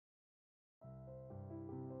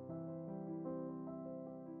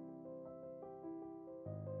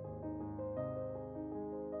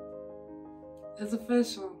It's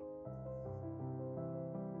official.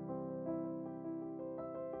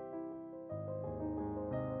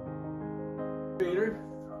 Peter.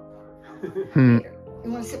 You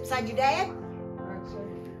want to sit beside your dad?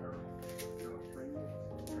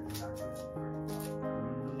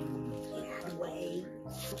 Get out of the way.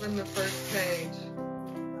 Open the first page.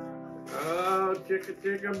 Oh, chicka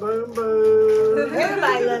chicka boom boom.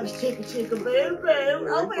 Everybody loves chicka chicka boom boom.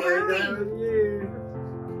 Oh, Play hurry. that with you.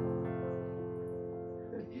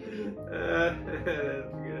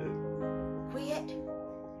 That's good. Quit.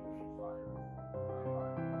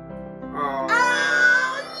 Oh.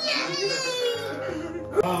 Oh, yay!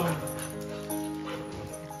 Oh.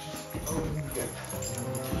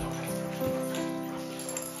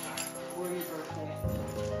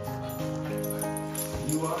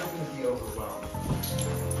 You are going to be overwhelmed.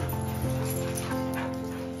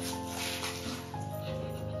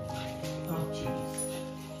 Oh, jeez.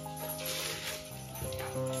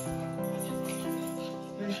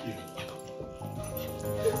 Thank you.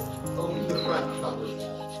 Only the front covers.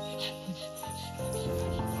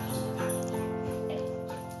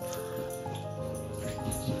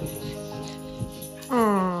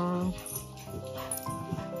 Aww.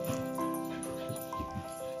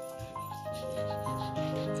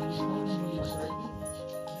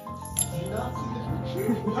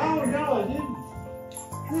 Oh, no, I didn't.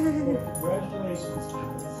 Congratulations.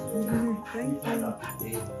 Thank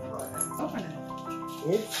you. Open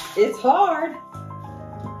it. It's hard.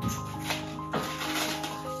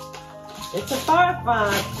 It's a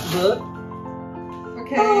Firefly book.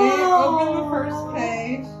 Okay, Oh. open the first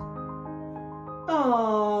page.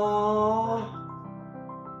 Aww.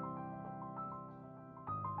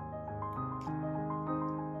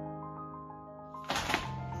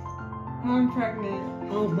 I'm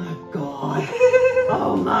pregnant. Oh my God.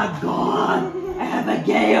 Oh my God.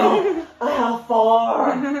 Abigail. How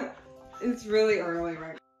far? It's really early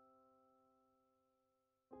right now.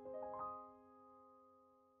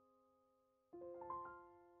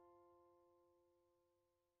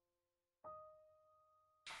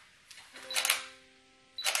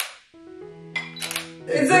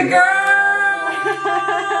 It's a girl!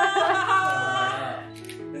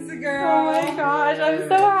 It's a girl. Oh my gosh, I'm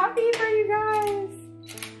so happy for you guys.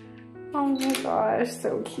 Oh my gosh,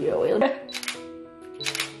 so cute.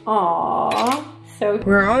 Aww, so cute.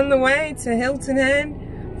 We're on the way to Hilton Head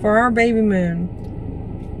for our baby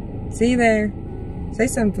moon. See you there. Say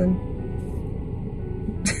something.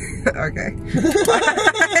 Okay.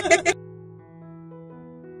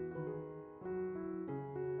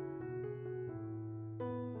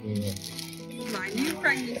 My new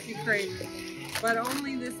pregnancy crate, but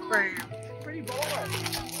only this brand. Pretty bold.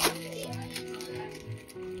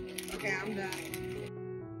 Okay, I'm done.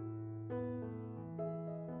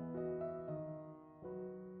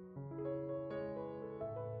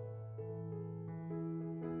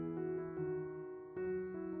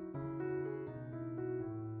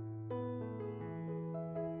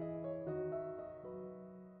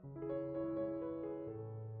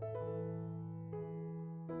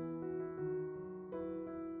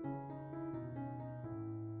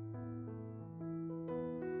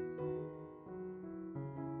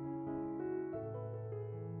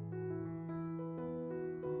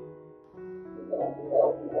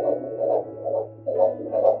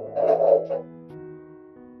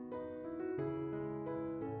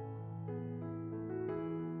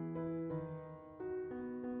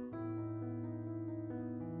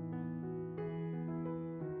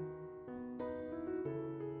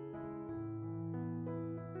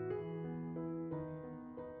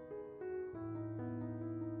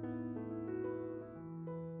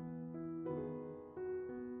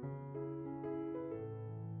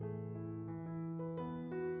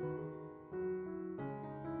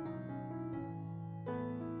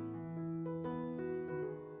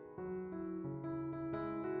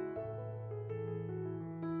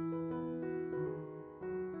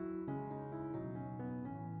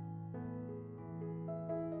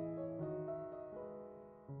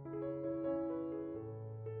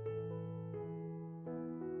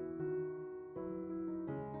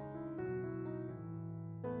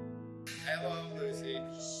 Hello, Lucy.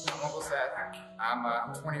 I'm Uncle Seth.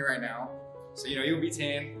 I'm 20 right now. So, you'll be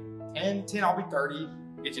 10. 10, I'll be 30.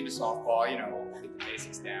 Get you into softball, we'll get the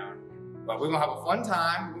basics down. But we're gonna have a fun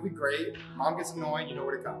time. It'll be great. Mom gets annoyed, you know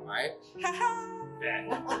where to come, right? Bet.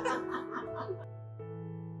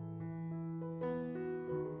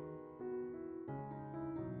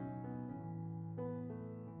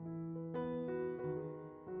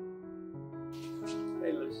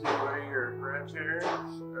 Hey, Lucy, what are your grandparents?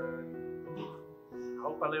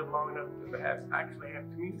 Hope hope I live long enough to actually have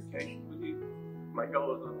communication with you. My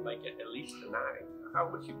goal is to make it at least to 90. How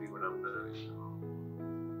would you be when I'm done?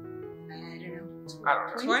 I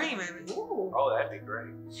don't know. 20 maybe. Oh, that'd be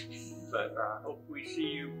great. But I hope we see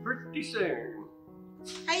you pretty soon.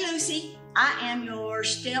 Hey, Lucy. I am your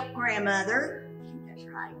step grandmother. I think that's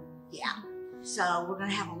right. Yeah. So we're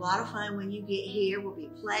gonna have a lot of fun when you get here. We'll be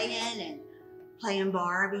playing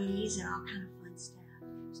Barbies and all kind of fun stuff.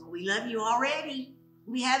 So we love you already.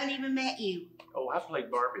 We haven't even met you. Oh, I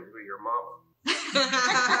played Barbies with your mama.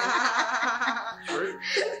 True.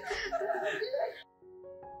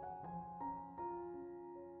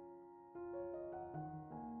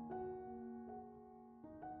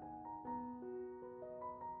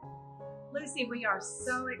 Lucy, we are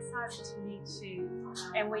so excited to meet you,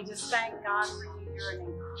 and we just thank God for you. You're an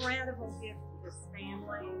incredible gift to this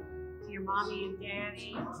family, to your mommy and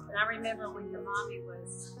daddy. And I remember when your mommy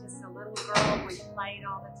was just a little girl, we played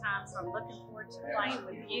all the time, so I'm looking forward to playing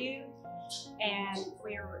with you. And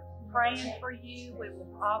we're praying for you. We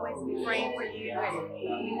will always be praying for you, and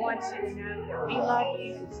we want you to know that we love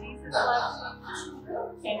you and Jesus loves you.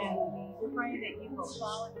 And we pray that you will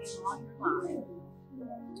follow him all your life.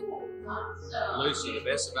 Lucy, the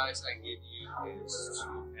best advice I can give you is to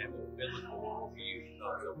have a biblical worldview,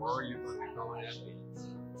 because the world you're going to be growing up in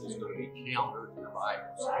is going to be counter to the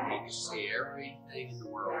Bible. So you need to see everything in the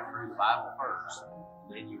world through the Bible first, and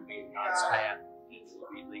then you'll be in God's path, and it will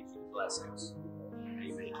lead you to blessings.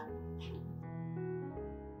 Amen.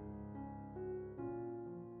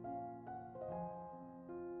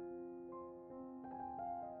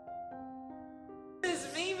 This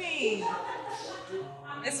is Mimi.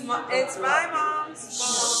 It's my mom's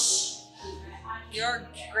mom. Your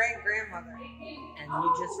great grandmother. And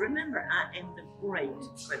you just remember, I am the great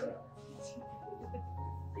grandmother.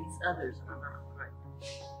 These others are not great.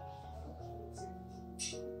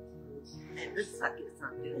 It looks like it's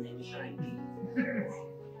not doing anything.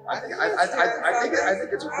 I think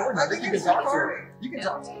it's important. I think you can talk to her. You can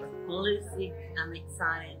talk to her. Lucy, I'm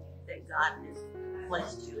excited that God has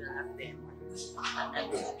placed you in our family. I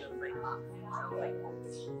know it's going to bring lots of joy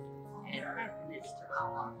and happiness to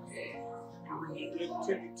all of us. And when you get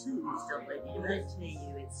to the twos, don't let anybody tell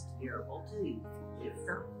you it's terrible twos. It's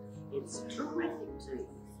not. It's terrific twos.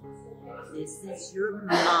 This is your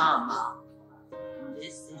mama. And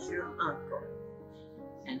this is your uncle.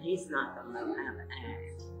 And he's not going to know how to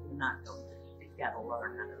act. He's not going to. He's got to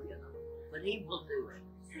learn how to do it. But he will do it.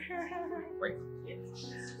 Wait. Yes.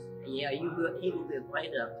 Yeah, he will be a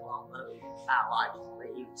great uncle, although biologically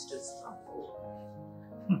he was just an uncle.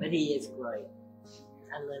 But he is great.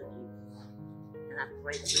 I love you. And I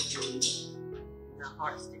pray for you. My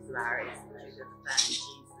heart's desire is that you're going to find Jesus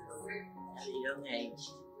at a young age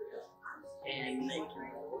and make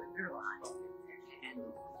him Lord of your life and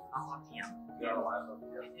follow him. You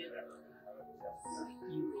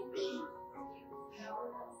will be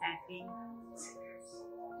happy.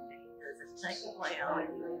 Doesn't take away all you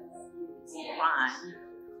fine,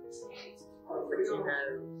 but you know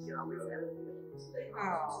you always have a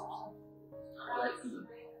Oh. I love you.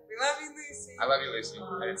 We love you, Lucy. I love you, Lucy. I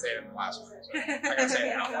didn't say it in the last one, so I gotta say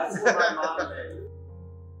it now. That's what my mom did.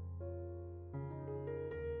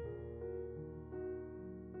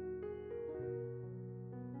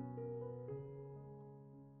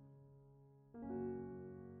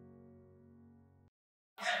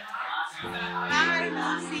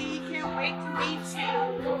 Hi, Lucy. Can't wait to meet you.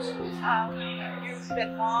 You've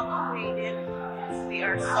been long awaited. We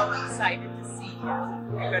are so excited to see you.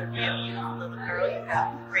 You're going to be a beautiful little girl. You have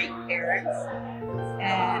great parents.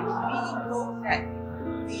 And we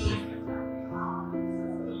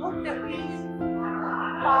hope that we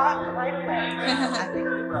bond right away. I think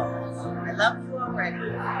we will. I love you already.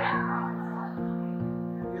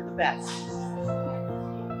 You're the best.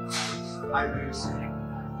 Hi, Lucy.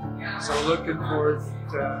 So looking forward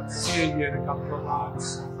to seeing you in a couple of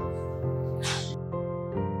months.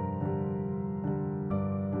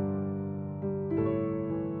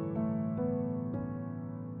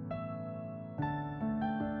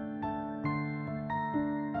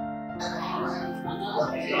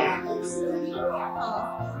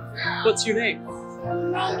 What's your name?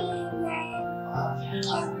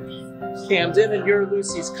 Camden, and you're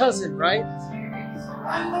Lucy's cousin, right?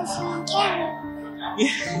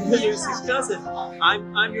 Yeah, Lucy's cousin.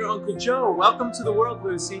 I'm your Uncle Joe. Welcome to the world,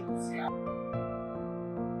 Lucy.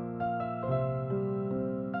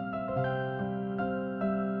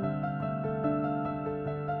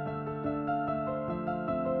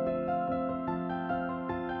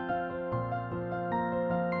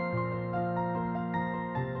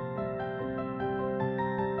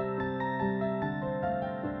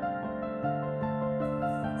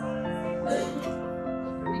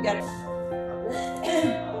 You got it.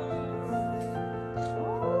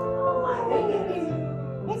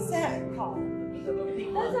 What's that called?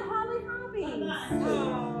 Those are Holly Hobbies.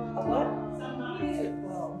 What?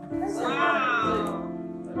 Wow.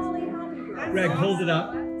 Holly Hobbies. Greg, hold it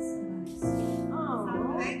up.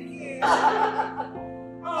 Oh, thank you.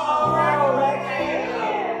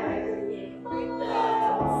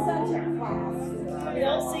 Such a class. You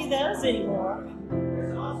don't see those anymore.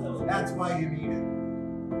 That's why you need it.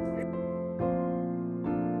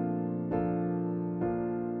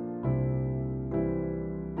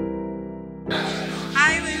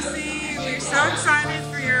 Hi, Lucy. We're so excited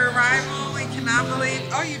for your arrival. We cannot believe,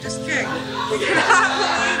 oh, you just kicked. We cannot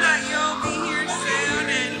believe that you'll be here soon,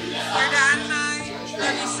 and your dad and I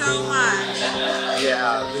love you so much.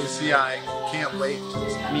 Yeah, Lucy, I can't wait to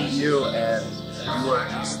meet you, and you are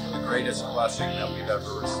just the greatest blessing that we've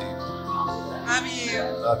ever received. Love you.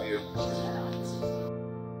 Love you.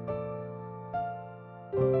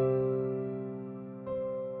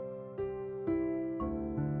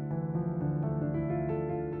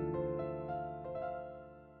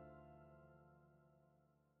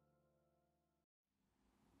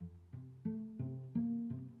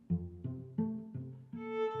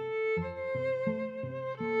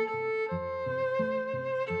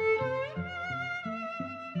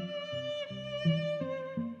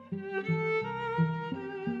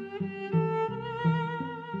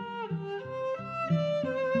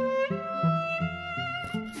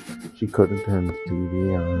 She couldn't turn the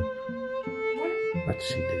TV on, but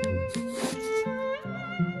she didn't.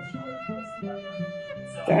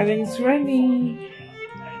 Daddy's ready.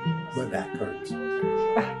 But that hurts.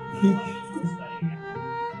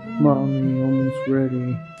 Mommy, almost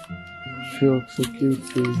ready. She looks so cute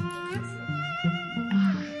too.